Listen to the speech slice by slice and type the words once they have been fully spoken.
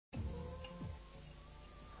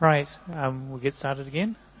Right, we'll get started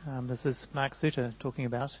again. This is Mark Suter talking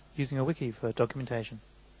about using a wiki for documentation.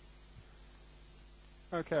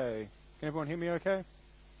 Okay, can everyone hear me okay?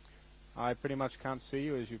 I pretty much can't see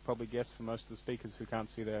you, as you've probably guessed from most of the speakers who can't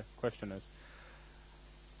see their questioners.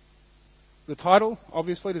 The title,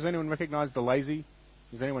 obviously, does anyone recognize the lazy?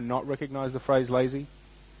 Does anyone not recognize the phrase lazy?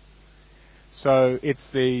 So it's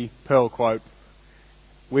the Pearl quote.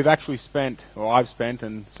 We've actually spent, or I've spent,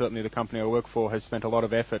 and certainly the company I work for has spent a lot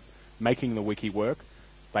of effort making the wiki work.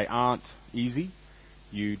 They aren't easy.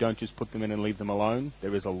 You don't just put them in and leave them alone.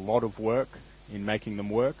 There is a lot of work in making them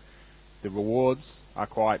work. The rewards are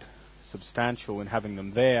quite substantial in having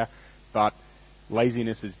them there, but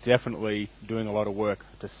laziness is definitely doing a lot of work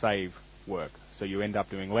to save work. So you end up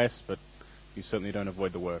doing less, but you certainly don't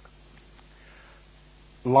avoid the work.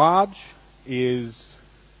 Large is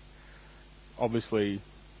obviously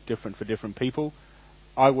different for different people.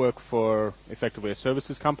 I work for effectively a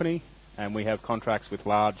services company, and we have contracts with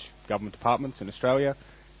large government departments in Australia,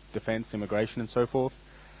 defence, immigration, and so forth.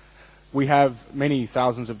 We have many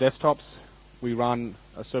thousands of desktops. We run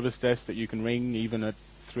a service desk that you can ring even at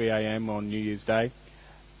 3 a.m. on New Year's Day.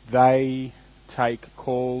 They take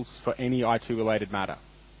calls for any IT-related matter,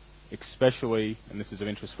 especially, and this is of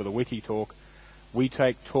interest for the wiki talk, we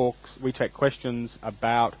take questions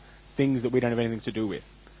about things that we don't have anything to do with.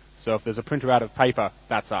 So if there's a printer out of paper,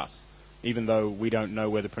 that's us. Even though we don't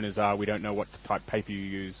know where the printers are, we don't know what type of paper you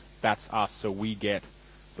use, that's us. So we get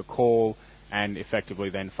the call and effectively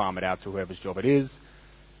then farm it out to whoever's job it is,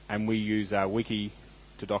 and we use our wiki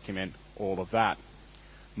to document all of that.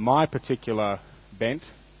 My particular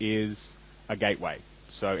bent is a gateway.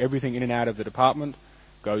 So everything in and out of the department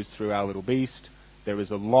goes through our little beast. There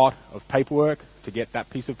is a lot of paperwork to get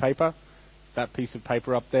that piece of paper. That piece of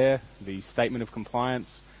paper up there, the statement of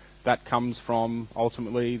compliance, that comes from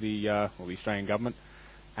ultimately the Australian government.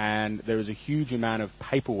 And there is a huge amount of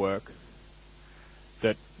paperwork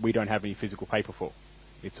that we don't have any physical paper for.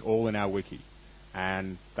 It's all in our wiki.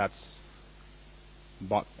 And that's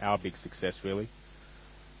our big success, really.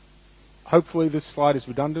 Hopefully this slide is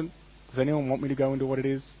redundant. Does anyone want me to go into what it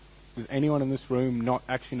is? Does anyone in this room not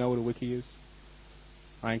actually know what a wiki is?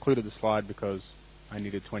 I included the slide because I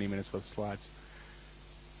needed 20 minutes worth of slides.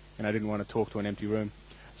 And I didn't want to talk to an empty room.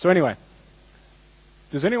 So anyway,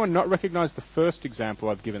 does anyone not recognize the first example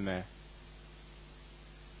I've given there?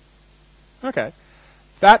 Okay.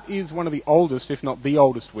 That is one of the oldest, if not the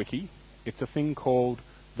oldest wiki. It's a thing called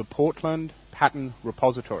the Portland Pattern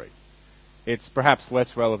Repository. It's perhaps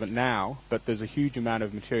less relevant now, but there's a huge amount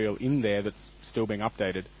of material in there that's still being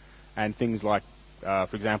updated. And things like,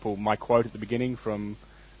 for example, my quote at the beginning from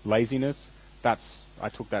laziness, I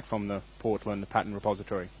took that from the Portland Pattern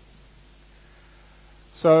Repository.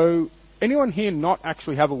 So, anyone here not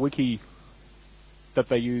actually have a wiki that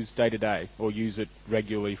they use day to day, or use it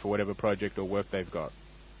regularly for whatever project or work they've got?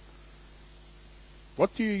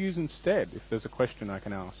 What do you use instead, if there's a question I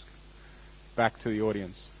can ask? Back to the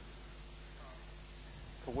audience.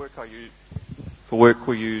 For work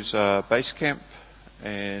we use Basecamp,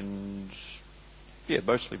 and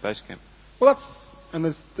mostly Basecamp. Well,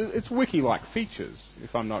 it's wiki-like features,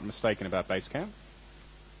 if I'm not mistaken about Basecamp.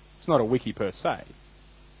 It's not a wiki per se.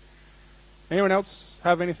 Anyone else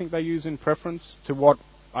have anything they use in preference to what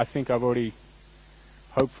I think I've already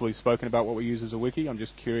hopefully spoken about what we use as a wiki? I'm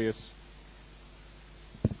just curious.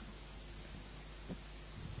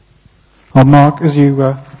 Well, Mark, as you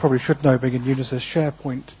probably should know, being in Unisys,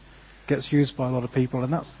 SharePoint gets used by a lot of people,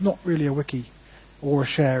 and that's not really a wiki or a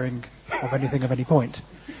sharing of anything of any point.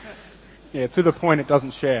 Yeah, to the point it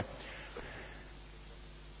doesn't share.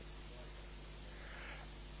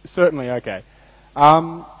 Certainly, okay.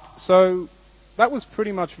 So that was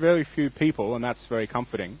pretty much very few people, and that's very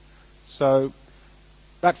comforting. So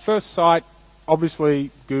that first site, obviously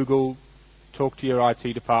Google, talk to your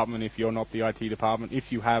IT department if you're not the IT department,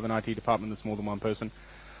 if you have an IT department that's more than one person.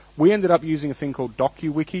 We ended up using a thing called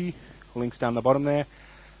DocuWiki, links down the bottom there.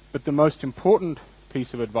 But the most important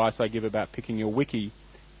piece of advice I give about picking your wiki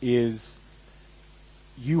is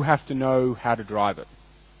you have to know how to drive it.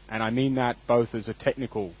 And I mean that both as a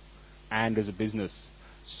technical and as a business.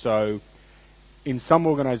 So in some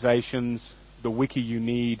organizations, the wiki you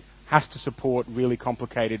need has to support really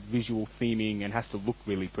complicated visual theming and has to look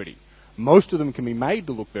really pretty. Most of them can be made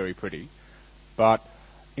to look very pretty, but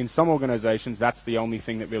in some organizations, that's the only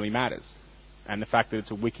thing that really matters. And the fact that it's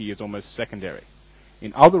a wiki is almost secondary.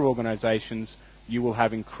 In other organizations, you will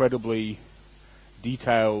have incredibly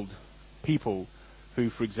detailed people who,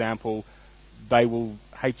 for example, they will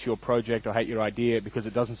hate your project or hate your idea because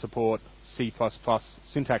it doesn't support C++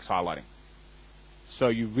 syntax highlighting. So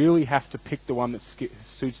you really have to pick the one that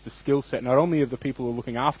suits the skill set, not only of the people who are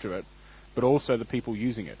looking after it, but also the people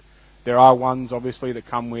using it. There are ones, obviously, that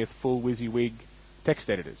come with full WYSIWYG text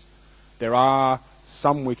editors. There are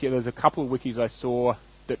some there's a couple of wikis I saw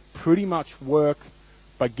that pretty much work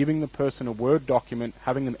by giving the person a Word document,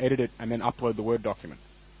 having them edit it, and then upload the Word document.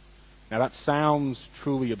 Now that sounds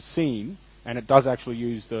truly obscene, and it does actually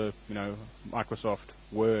use the Microsoft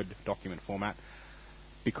Word document format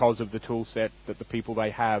because of the tool set that the people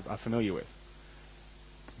they have are familiar with.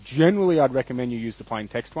 Generally, I'd recommend you use the plain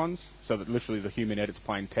text ones, so that literally the human edits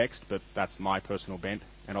plain text, but that's my personal bent,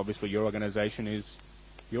 and obviously your organization is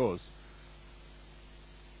yours.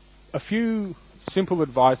 A few simple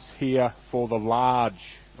advice here for the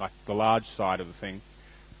large side of the thing.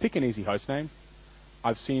 Pick an easy host name.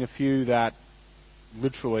 I've seen a few that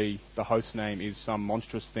literally the host name is some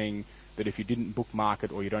monstrous thing that if you didn't bookmark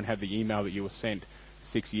it or you don't have the email that you were sent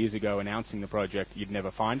 6 years ago announcing the project, you'd never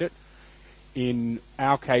find it. In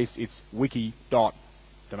our case, it's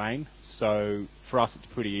wiki.domain, so for us it's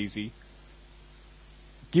pretty easy.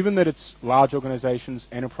 Given that it's large organizations,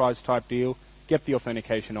 enterprise type deal, get the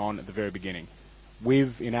authentication on at the very beginning.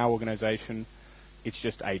 In our organization, it's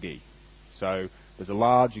just AD. So there's a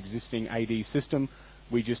large existing AD system.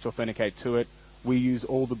 We just authenticate to it. We use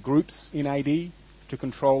all the groups in AD to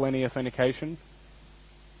control any authentication.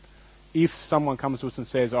 If someone comes to us and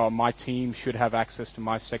says, oh, my team should have access to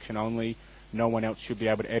my section only, no one else should be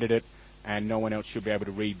able to edit it, and no one else should be able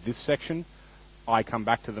to read this section, I come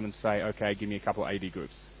back to them and say, okay, give me a couple of AD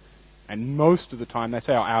groups. And most of the time, they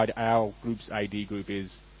say, oh, our group's AD group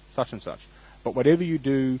is such and such. But whatever you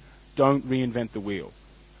do, don't reinvent the wheel.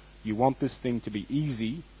 You want this thing to be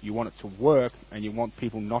easy, you want it to work, and you want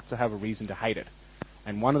people not to have a reason to hate it.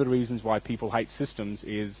 And one of the reasons why people hate systems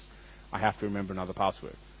is, I have to remember another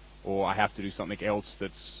password, or I have to do something else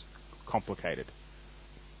that's complicated.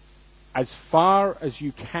 As far as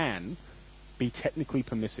you can, be technically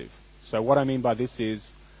permissive. So what I mean by this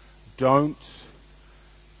is, don't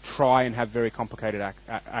try and have very complicated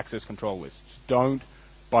access control lists. Don't,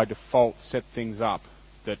 by default, set things up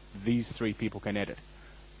that these 3 people can edit.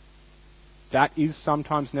 That is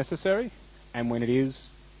sometimes necessary, and when it is,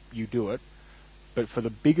 you do it. But for the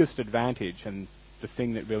biggest advantage, and the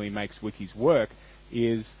thing that really makes wikis work,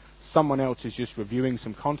 is someone else is just reviewing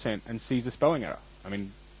some content and sees a spelling error. I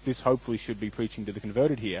mean, this hopefully should be preaching to the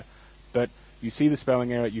converted here, but you see the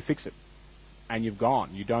spelling error, you fix it, and you've gone.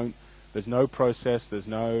 There's no process, there's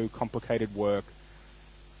no complicated work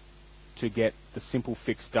to get the simple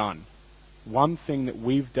fix done. One thing that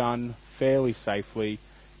we've done fairly safely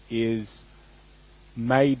is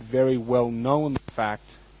made very well known the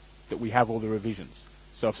fact that we have all the revisions.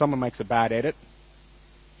 So if someone makes a bad edit,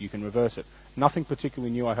 you can reverse it. Nothing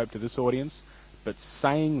particularly new, I hope, to this audience, but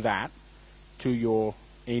saying that to your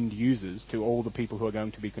end users, to all the people who are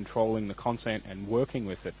going to be controlling the content and working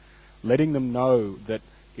with it, letting them know that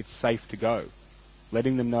it's safe to go.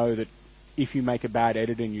 Letting them know that if you make a bad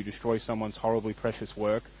edit and you destroy someone's horribly precious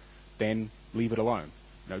work, then leave it alone.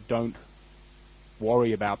 Don't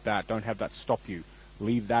worry about that. Don't have that stop you.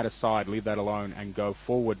 Leave that aside, leave that alone, and go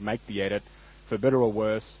forward, make the edit. For better or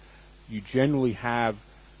worse, you generally have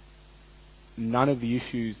none of the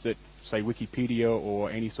issues that, say, Wikipedia or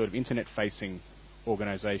any sort of internet-facing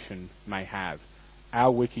organization may have.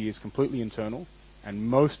 Our wiki is completely internal, and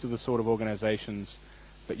most of the sort of organizations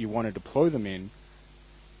that you want to deploy them in,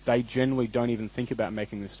 they generally don't even think about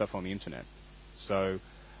making this stuff on the internet. So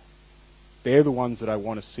they're the ones that I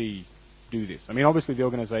want to see do this. I mean, obviously the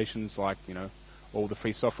organizations like, all the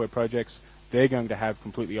free software projects, they're going to have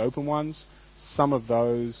completely open ones. Some of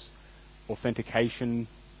those, authentication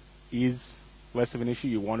is less of an issue.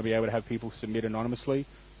 You want to be able to have people submit anonymously.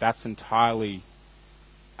 That's entirely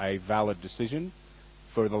a valid decision.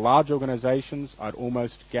 For the large organizations, I'd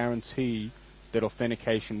almost guarantee that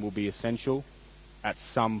authentication will be essential at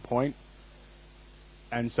some point,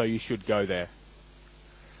 and so you should go there.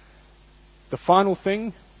 The final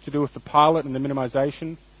thing to do with the pilot and the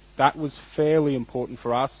minimization, that was fairly important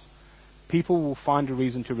for us. People will find a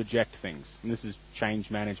reason to reject things, and this is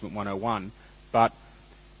Change Management 101, but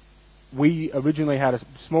we originally had a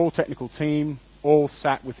small technical team, all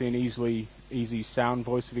sat within easy sound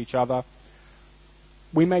voice of each other.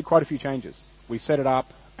 We made quite a few changes. We set it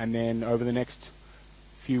up, and then over the next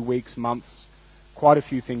few weeks, months, quite a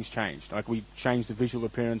few things changed. Like, we changed the visual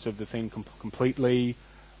appearance of the thing completely.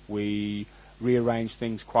 We rearranged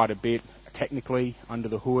things quite a bit technically under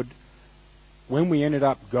the hood. When we ended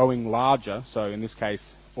up going larger, so in this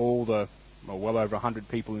case well over 100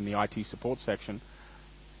 people in the IT support section,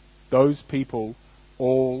 those people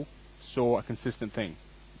all saw a consistent thing.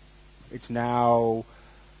 It's now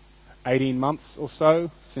 18 months or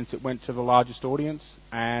so since it went to the largest audience,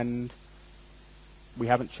 and we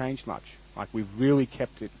haven't changed much. Like, we've really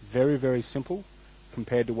kept it very, very simple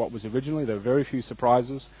compared to what was originally. There were very few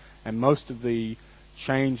surprises, and most of the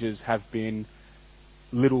changes have been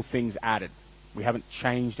little things added. We haven't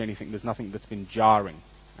changed anything. There's nothing that's been jarring,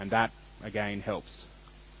 and that, again, helps.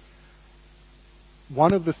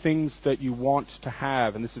 One of the things that you want to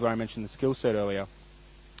have, and this is where I mentioned the skill set earlier,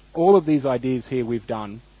 all of these ideas here we've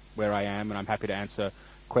done where I am, and I'm happy to answer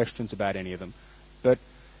questions about any of them. But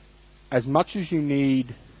as much as you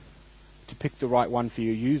need to pick the right one for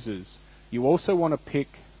your users, you also want to pick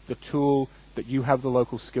the tool that you have the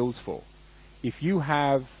local skills for. If you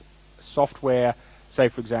have software, say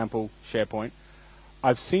for example SharePoint,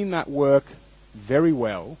 I've seen that work very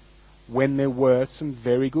well when there were some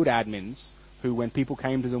very good admins who, when people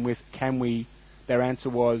came to them with, their answer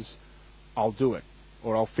was, I'll do it,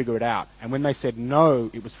 or I'll figure it out. And when they said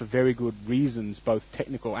no, it was for very good reasons, both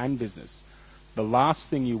technical and business. The last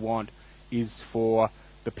thing you want is for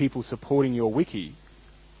the people supporting your wiki,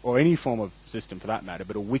 or any form of system for that matter,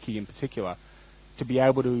 but a wiki in particular, to be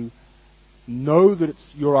able to know that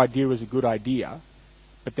your idea is a good idea,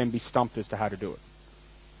 but then be stumped as to how to do it.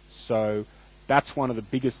 So that's one of the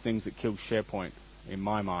biggest things that kills SharePoint, in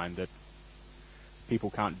my mind, that people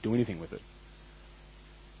can't do anything with it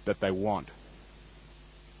that they want.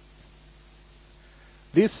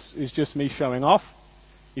 This is just me showing off.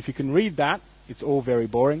 If you can read that, it's all very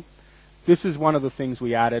boring. This is one of the things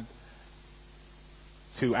we added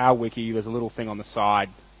to our wiki. There's a little thing on the side.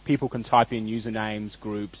 People can type in usernames,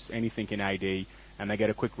 groups, anything in AD, and they get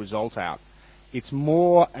a quick result out. It's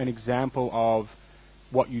more an example of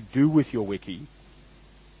what you do with your wiki.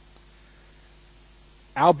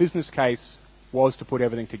 Our business case was to put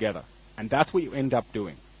everything together, and that's what you end up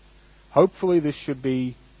doing. Hopefully this should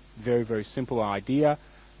be very, very simple idea,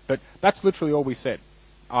 but that's literally all we said.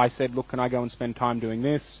 I said, look, can I go and spend time doing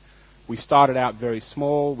this? We started out very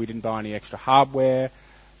small. We didn't buy any extra hardware.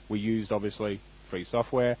 We used, obviously, free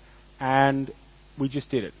software, and we just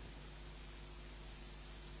did it.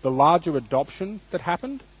 The larger adoption that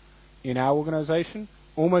happened in our organization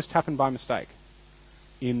almost happened by mistake,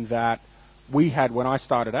 in that when I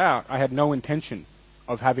started out, I had no intention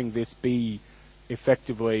of having this be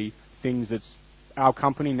effectively things that our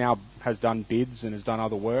company now has done bids and has done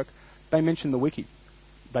other work. They mention the wiki.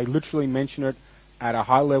 They literally mention it at a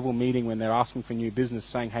high-level meeting when they're asking for new business,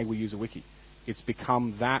 saying, hey, we use a wiki. It's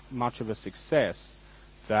become that much of a success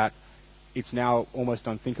that it's now almost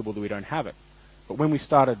unthinkable that we don't have it. But when we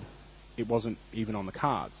started, it wasn't even on the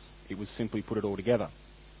cards. It was simply put it all together.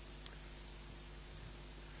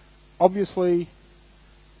 Obviously,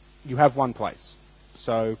 you have one place.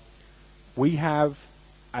 So we have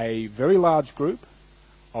a very large group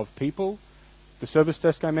of people. The service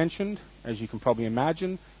desk I mentioned, as you can probably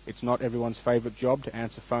imagine, it's not everyone's favorite job to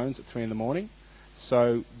answer phones at 3 in the morning.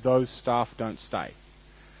 So those staff don't stay.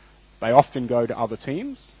 They often go to other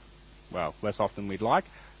teams. Well, less often we'd like.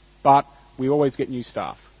 But we always get new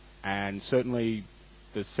staff. And certainly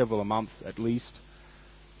there's several a month at least.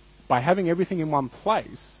 By having everything in one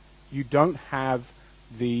place, you don't have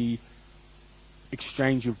the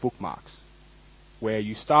exchange of bookmarks, where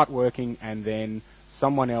you start working and then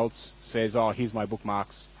someone else says, oh, here's my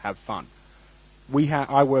bookmarks, have fun.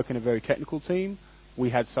 I work in a very technical team.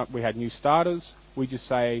 We had new starters. We just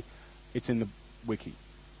say, it's in the wiki.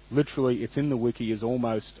 Literally, it's in the wiki is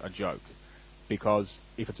almost a joke, because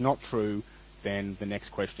if it's not true, then the next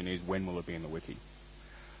question is, when will it be in the wiki?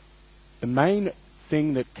 The main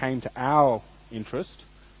thing that came to our interest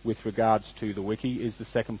with regards to the wiki is the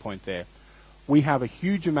second point there. We have a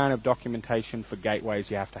huge amount of documentation for gateways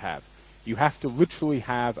you have to have. You have to literally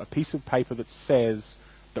have a piece of paper that says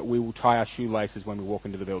that we will tie our shoelaces when we walk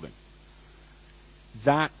into the building.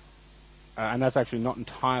 And that's actually not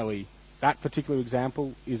entirely, that particular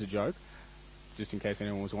example is a joke, just in case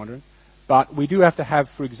anyone was wondering. But we do have to have,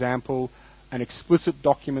 for example, an explicit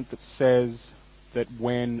document that says that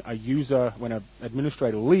when an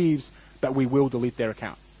administrator leaves, that we will delete their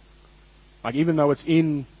account. Like, even though it's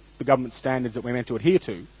in the government standards that we're meant to adhere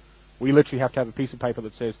to, we literally have to have a piece of paper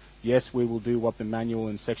that says, yes, we will do what the manual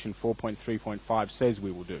in section 4.3.5 says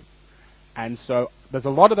we will do. And so there's a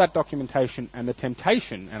lot of that documentation, and the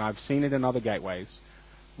temptation, and I've seen it in other gateways,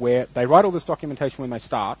 where they write all this documentation when they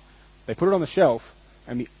start, they put it on the shelf,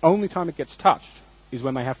 and the only time it gets touched is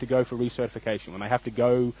when they have to go for recertification, when they have to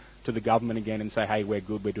go to the government again and say, hey, we're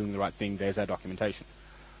good, we're doing the right thing, there's our documentation.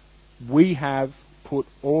 We have put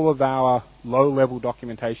all of our low-level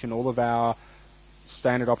documentation, all of our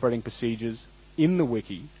standard operating procedures in the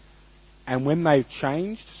wiki, And when they've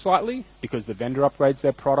changed slightly, because the vendor upgrades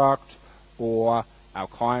their product, or our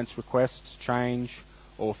client's requests change,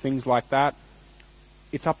 or things like that,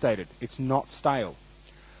 it's updated. It's not stale.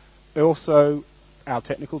 Also, our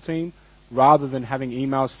technical team, rather than having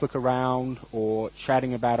emails flick around or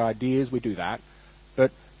chatting about ideas, we do that,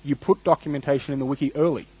 but you put documentation in the wiki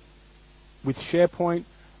early. With SharePoint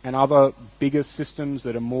and other bigger systems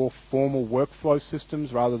that are more formal workflow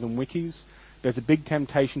systems rather than wikis, there's a big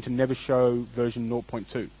temptation to never show version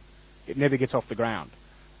 0.2. It never gets off the ground.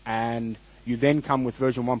 And you then come with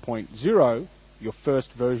version 1.0, your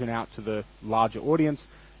first version out to the larger audience,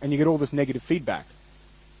 and you get all this negative feedback.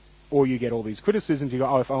 Or you get all these criticisms, you go,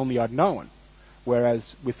 oh, if only I'd known.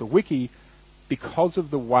 Whereas with the wiki, because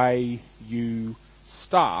of the way you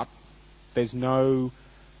start, there's no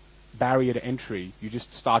barrier to entry. You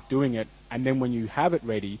just start doing it, and then when you have it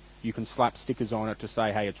ready, you can slap stickers on it to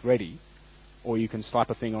say, hey, it's ready. Or you can slap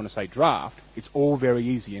a thing on to say draft. It's all very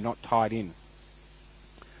easy. You're not tied in.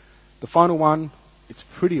 The final one, it's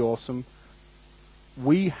pretty awesome.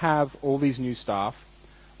 We have all these new staff.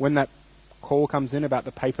 When that call comes in about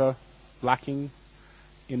the paper lacking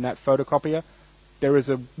in that photocopier, there is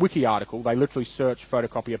a wiki article. They literally search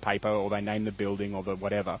photocopier paper, or they name the building or the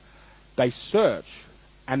whatever. They search,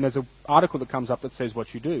 and there's an article that comes up that says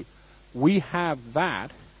what you do. We have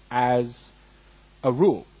that as a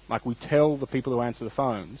rule. Like, we tell the people who answer the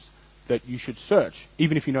phones that you should search,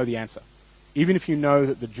 even if you know the answer. Even if you know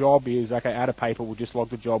that the job is, okay, add a paper, we'll just log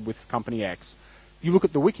the job with company X. You look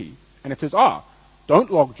at the wiki, and it says,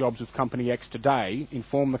 don't log jobs with company X today,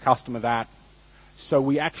 inform the customer that. So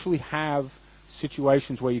we actually have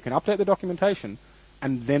situations where you can update the documentation,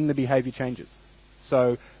 and then the behavior changes.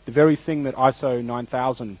 So the very thing that ISO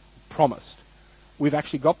 9000 promised, we've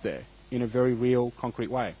actually got there in a very real,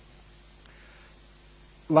 concrete way.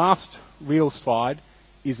 Last real slide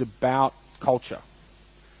is about culture.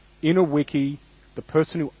 In a wiki, the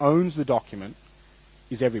person who owns the document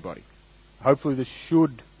is everybody. Hopefully this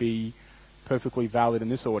should be perfectly valid in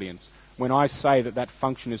this audience. When I say that that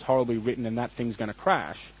function is horribly written and that thing's going to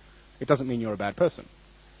crash, it doesn't mean you're a bad person.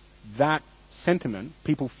 That sentiment,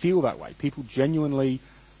 people feel that way. People genuinely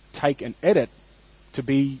take an edit to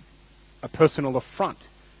be a personal affront.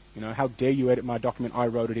 You know, how dare you edit my document? I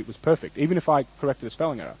wrote it, it was perfect. Even if I corrected a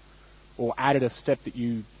spelling error or added a step that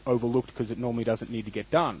you overlooked because it normally doesn't need to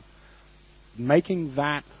get done. Making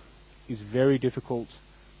that is very difficult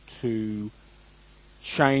to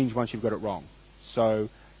change once you've got it wrong. So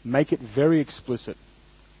make it very explicit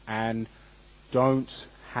and don't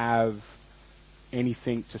have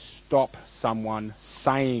anything to stop someone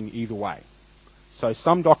saying either way. So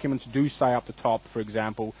some documents do say up the top, for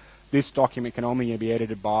example, this document can only be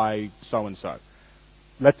edited by so-and-so.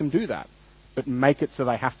 Let them do that, but make it so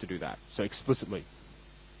they have to do that, so explicitly.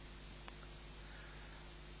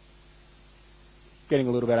 Getting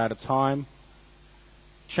a little bit out of time.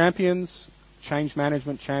 Champions, change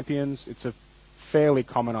management champions, it's a fairly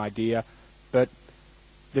common idea, but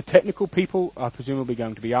the technical people are presumably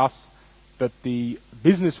going to be us, but the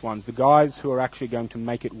business ones, the guys who are actually going to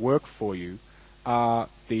make it work for you, are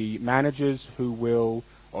the managers who will,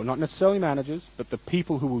 or not necessarily managers, but the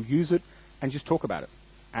people who will use it and just talk about it.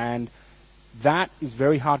 And that is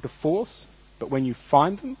very hard to force, but when you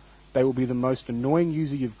find them, they will be the most annoying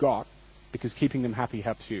user you've got, because keeping them happy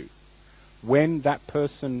helps you. When that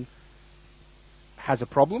person has a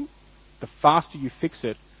problem, the faster you fix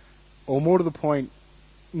it, or more to the point,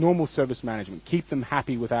 normal service management, keep them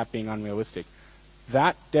happy without being unrealistic.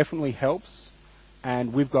 That definitely helps,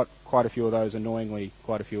 and we've got quite a few of those, annoyingly,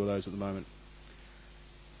 quite a few of those at the moment.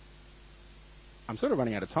 I'm sort of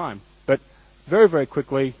running out of time, but very, very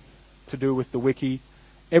quickly, to do with the wiki,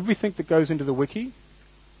 everything that goes into the wiki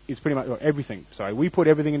is pretty much, we put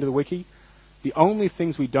everything into the wiki. The only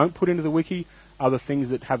things we don't put into the wiki are the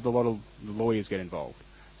things that have a lot of lawyers get involved.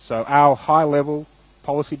 So our high-level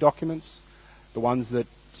policy documents, the ones that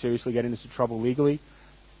seriously get into trouble legally,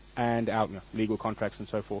 and our legal contracts and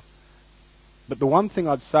so forth. But the one thing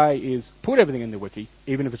I'd say is put everything in the wiki,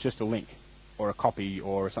 even if it's just a link or a copy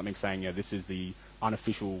or something saying, this is the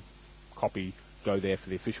unofficial copy, go there for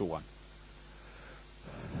the official one.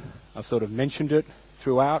 I've sort of mentioned it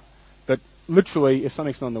throughout, but literally, if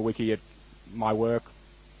something's not on the wiki, my work,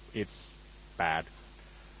 it's bad.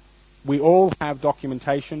 We all have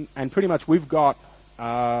documentation, and pretty much we've got,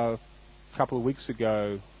 a couple of weeks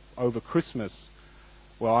ago, over Christmas,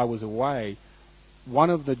 while I was away, one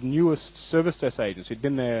of the newest service desk agents, he'd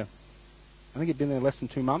been there, I think he'd been there less than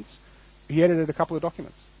 2 months, he edited a couple of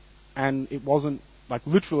documents. And it wasn't,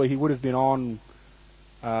 literally he would have been on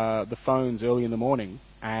the phones early in the morning,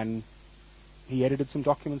 and he edited some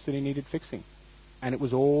documents that he needed fixing. And it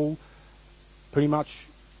was all pretty much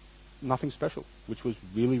nothing special, which was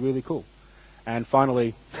really, really cool. And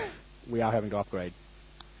finally, we are having to upgrade.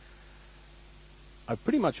 I've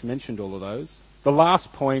pretty much mentioned all of those. The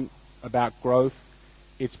last point about growth,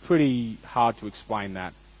 it's pretty hard to explain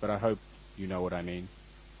that, but I hope you know what I mean.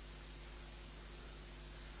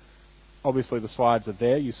 Obviously, the slides are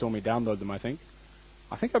there. You saw me download them, I think.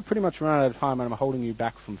 I think I've pretty much run out of time, and I'm holding you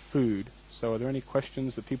back from food. So are there any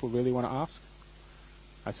questions that people really want to ask?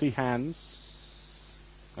 I see hands.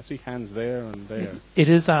 I see hands there and there. It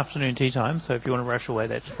is afternoon tea time, so if you want to rush away,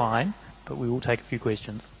 that's fine. But we will take a few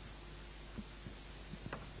questions.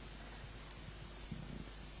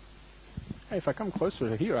 Hey, if I come closer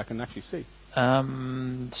to here, I can actually see.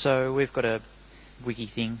 So we've got a wiki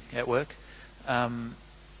thing at work.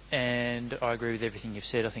 And I agree with everything you've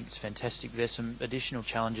said. I think it's fantastic. There's some additional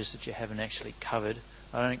challenges that you haven't actually covered.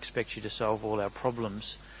 I don't expect you to solve all our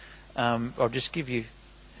problems. I'll just give you,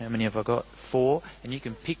 how many have I got? 4, and you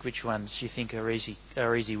can pick which ones you think are easy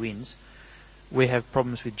wins. We have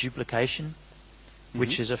problems with duplication,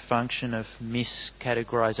 which is a function of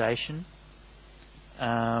miscategorization.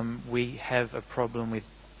 We have a problem with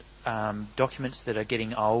documents that are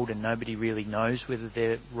getting old and nobody really knows whether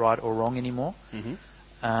they're right or wrong anymore.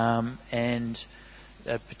 And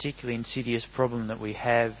a particularly insidious problem that we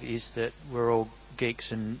have is that we're all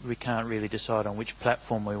geeks and we can't really decide on which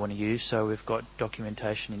platform we want to use, so we've got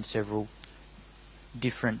documentation in several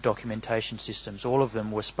different documentation systems. All of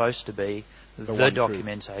them were supposed to be the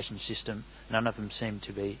documentation system. None of them seem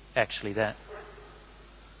to be actually that.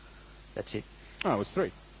 That's it. Oh, it was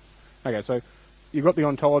 3. Okay, so you've got the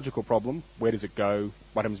ontological problem. Where does it go?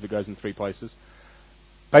 What happens if it goes in 3 places?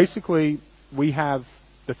 Basically, we have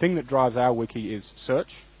the thing that drives our wiki is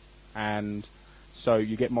search, and so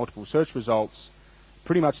you get multiple search results.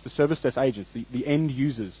 Pretty much the service desk agents, the end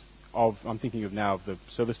users of, I'm thinking of now of the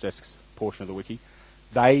service desk portion of the wiki,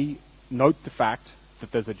 they note the fact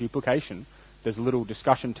that there's a duplication. There's a little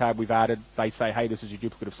discussion tab we've added. They say, hey, this is your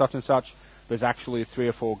duplicate of such and such. There's actually 3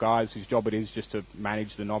 or 4 guys whose job it is just to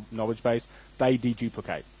manage the knowledge base. They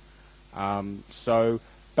deduplicate. So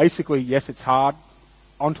basically, yes, it's hard.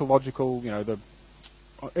 Ontological,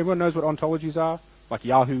 everyone knows what ontologies are. Like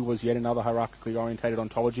Yahoo was yet another hierarchically orientated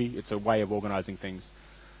ontology. It's a way of organizing things.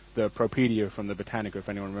 The Propedia from the Britannica, if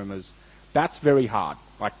anyone remembers, that's very hard.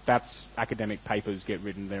 Like that's academic papers get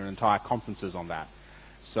written. There are entire conferences on that.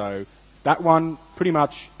 So that one, pretty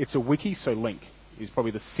much, it's a wiki, so link is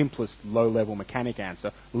probably the simplest low-level mechanic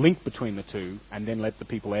answer. Link between the two, and then let the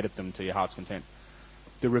people edit them to your heart's content.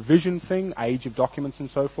 The revision thing, age of documents and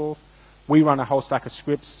so forth, we run a whole stack of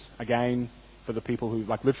scripts, again, for the people who,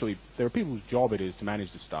 like literally, there are people whose job it is to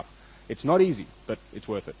manage this stuff. It's not easy, but it's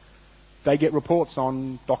worth it. They get reports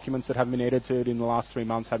on documents that haven't been edited in the last 3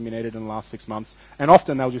 months, haven't been edited in the last 6 months, and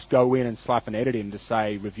often they'll just go in and slap an edit in to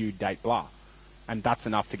say reviewed date blah, and that's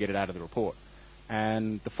enough to get it out of the report.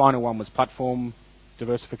 And the final one was platform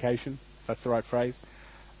diversification, if that's the right phrase.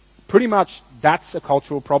 Pretty much that's a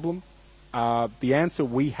cultural problem. The answer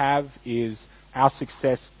we have is our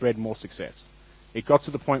success bred more success. It got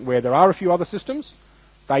to the point where there are a few other systems.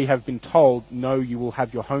 They have been told, no, you will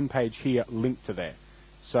have your homepage here linked to there.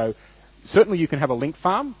 So certainly you can have a link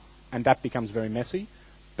farm, and that becomes very messy,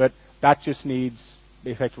 but that just needs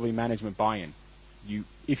effectively management buy-in.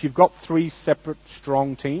 If you've got 3 separate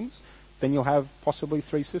strong teams, then you'll have possibly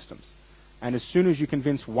 3 systems. And as soon as you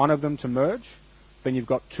convince one of them to merge, then you've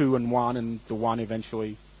got 2 and 1, and the one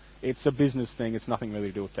eventually. It's a business thing. It's nothing really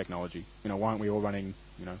to do with technology. Why aren't we all running,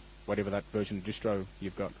 whatever that version of distro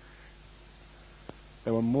you've got?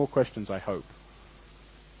 There were more questions, I hope.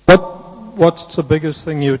 What's the biggest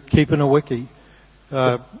thing you would keep in a wiki?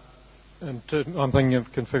 I'm thinking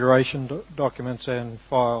of configuration documents and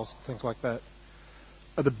files, things like that.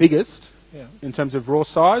 Are the biggest, Yeah. in terms of raw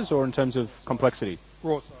size or in terms of complexity?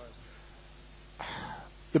 Raw size.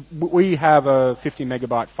 We have a 50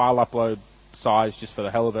 megabyte file upload size just for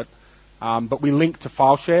the hell of it, but we link to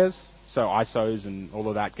file shares, so ISOs and all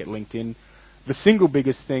of that get linked in. The single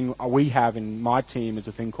biggest thing we have in my team is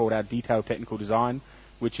a thing called our detailed technical design,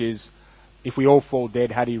 which is if we all fall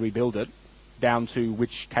dead, how do you rebuild it, down to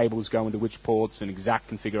which cables go into which ports and exact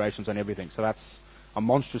configurations on everything. So that's a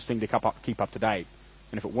monstrous thing to keep up to date.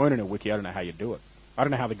 And if it weren't in a wiki, I don't know how you'd do it. I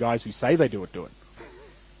don't know how the guys who say they do it do it.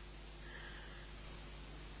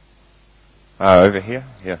 Over here,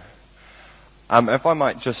 yeah. If I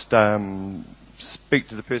might just speak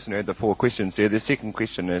to the person who had the 4 questions there. The second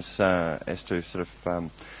question is as to sort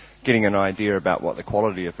of getting an idea about what the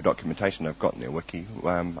quality of the documentation they've got in their wiki.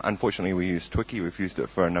 Unfortunately, we use Wiki. We've used it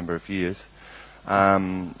for a number of years.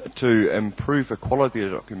 To improve the quality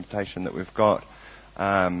of the documentation that we've got,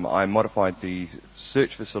 I modified the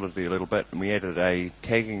search facility a little bit, and we added a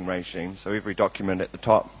tagging regime. So every document at the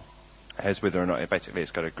top has whether or not, basically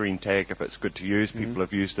it's got a green tag if it's good to use. People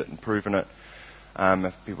have used it and proven it.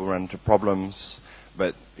 If people run into problems,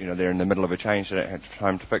 but they're in the middle of a change, they don't have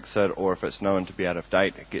time to fix it, or if it's known to be out of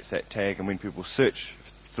date, it gets that tag. And when people search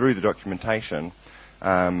through the documentation,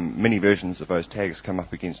 many versions of those tags come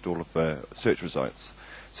up against all of the search results.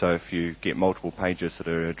 So if you get multiple pages that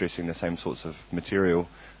are addressing the same sorts of material,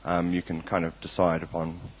 you can kind of decide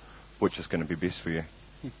upon which is going to be best for you.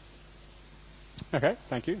 Okay,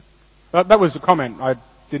 thank you. That was a comment. I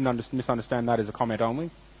didn't misunderstand that as a comment only.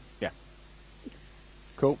 Yeah.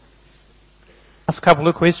 Cool. Last couple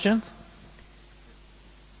of questions.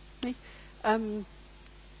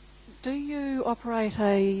 Do you operate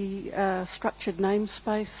a structured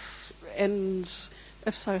namespace, and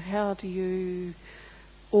if so, how do you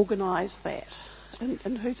organise that?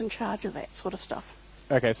 And who's in charge of that sort of stuff?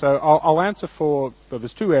 Okay, so I'll answer for, well,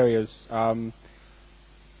 there's two areas.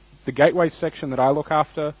 The gateway section that I look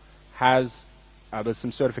after has, there's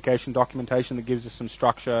some certification documentation that gives us some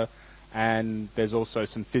structure, and there's also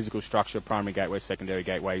some physical structure, primary gateway, secondary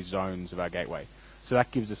gateway, zones of our gateway. So that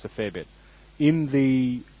gives us a fair bit. In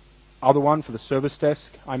the other one, for the service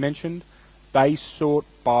desk I mentioned, they sort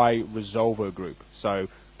by resolver group. So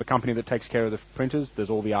the company that takes care of the printers, there's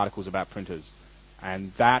all the articles about printers.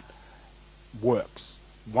 And that works.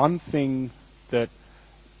 One of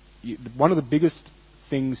the biggest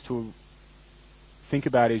things to think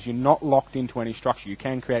about is you're not locked into any structure. You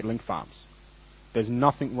can create link farms. There's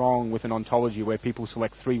nothing wrong with an ontology where people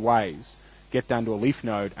select 3 ways, get down to a leaf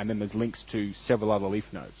node, and then there's links to several other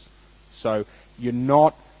leaf nodes. So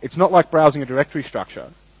it's not like browsing a directory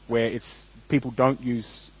structure where people don't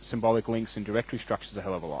use symbolic links in directory structures a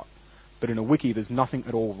hell of a lot. But in a wiki, there's nothing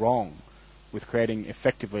at all wrong with creating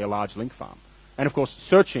effectively a large link farm. And of course,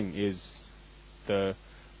 searching is the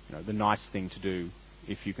nice thing to do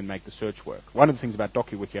if you can make the search work. One of the things about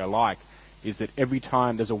DocuWiki I like is that every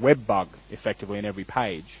time there's a web bug effectively in every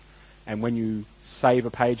page, and when you save a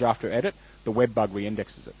page after edit, the web bug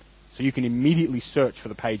reindexes it. So you can immediately search for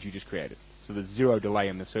the page you just created. So there's 0 delay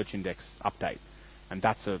in the search index update. And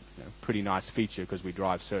that's a pretty nice feature because we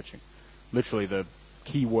drive searching. Literally the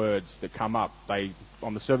keywords that come up,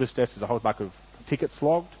 on the service desk there's a whole bunch of tickets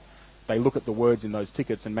logged. They look at the words in those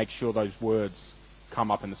tickets and make sure those words come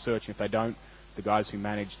up in the search. And if they don't, the guys who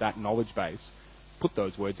manage that knowledge base put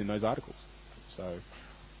those words in those articles. So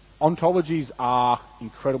ontologies are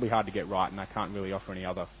incredibly hard to get right, and I can't really offer any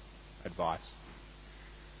other advice.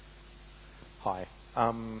 Hi.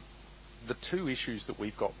 The two issues that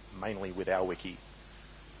we've got mainly with our wiki,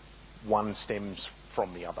 one stems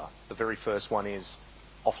from the other. The very first one is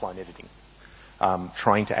offline editing.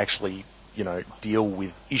 Trying to actually, deal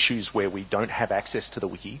with issues where we don't have access to the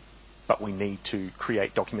wiki, but we need to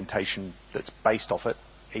create documentation that's based off it,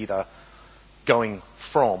 either going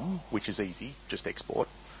from, which is easy, just export,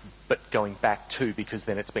 but going back to, because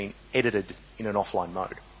then it's been edited in an offline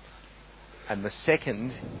mode. And the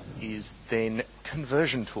second is then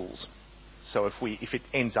conversion tools. So if it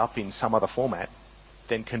ends up in some other format,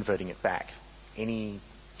 then converting it back. Any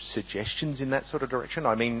suggestions in that sort of direction?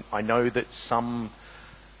 I mean, I know that some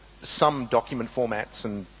document formats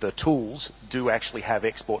and the tools do actually have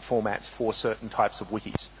export formats for certain types of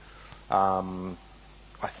wikis.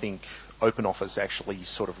 I think OpenOffice actually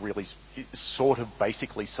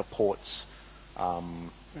basically supports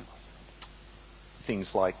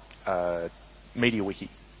things like MediaWiki,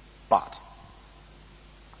 but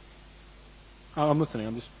I'm listening.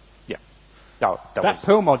 I'm just that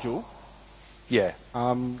Perl module. Yeah.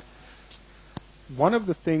 One of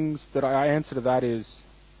the things that I answer to that is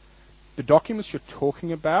the documents you're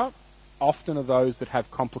talking about often are those that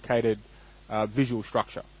have complicated visual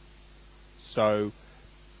structure. So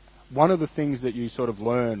one of the things that you sort of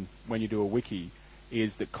learn when you do a wiki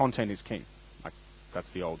is that content is king. Like,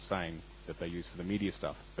 that's the old saying that they use for the media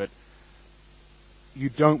stuff. But you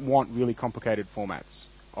don't want really complicated formats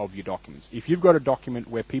of your documents. If you've got a document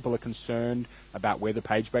where people are concerned about where the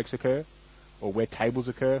page breaks occur or where tables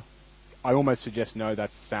occur, I almost suggest no,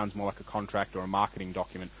 that sounds more like a contract or a marketing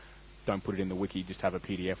document. Don't put it in the wiki, just have a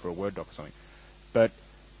PDF or a Word doc or something. But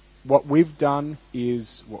what we've done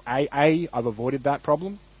is, well, I've avoided that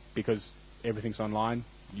problem because everything's online.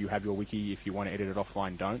 You have your wiki. If you want to edit it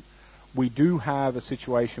offline, don't. We do have a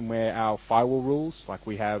situation where our firewall rules, like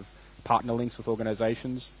we have partner links with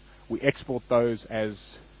organizations, we export those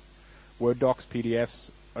as Word docs, PDFs,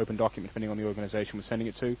 open document, depending on the organization we're sending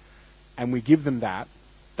it to, and we give them that.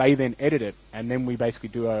 They then edit it, and then we basically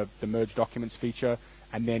do the merge documents feature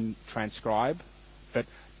and then transcribe. But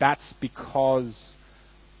that's because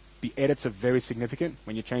the edits are very significant.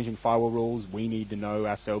 When you're changing firewall rules, we need to know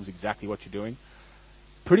ourselves exactly what you're doing.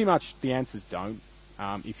 Pretty much the answers don't,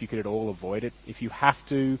 if you could at all avoid it. If you have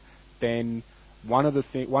to, then one of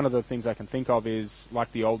the things I can think of is,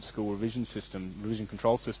 like the old school revision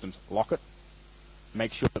control systems, lock it.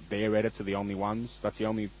 Make sure that their edits are the only ones. That's the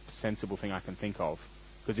only sensible thing I can think of.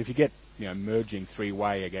 Because if you get merging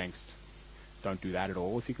three-way against, don't do that at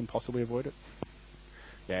all if you can possibly avoid it.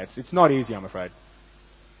 Yeah, it's not easy, I'm afraid.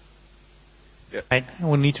 Yeah. Right,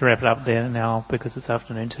 we'll need to wrap it up there now because it's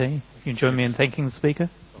afternoon tea. Can you join me in thanking the speaker?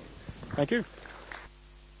 Thank you.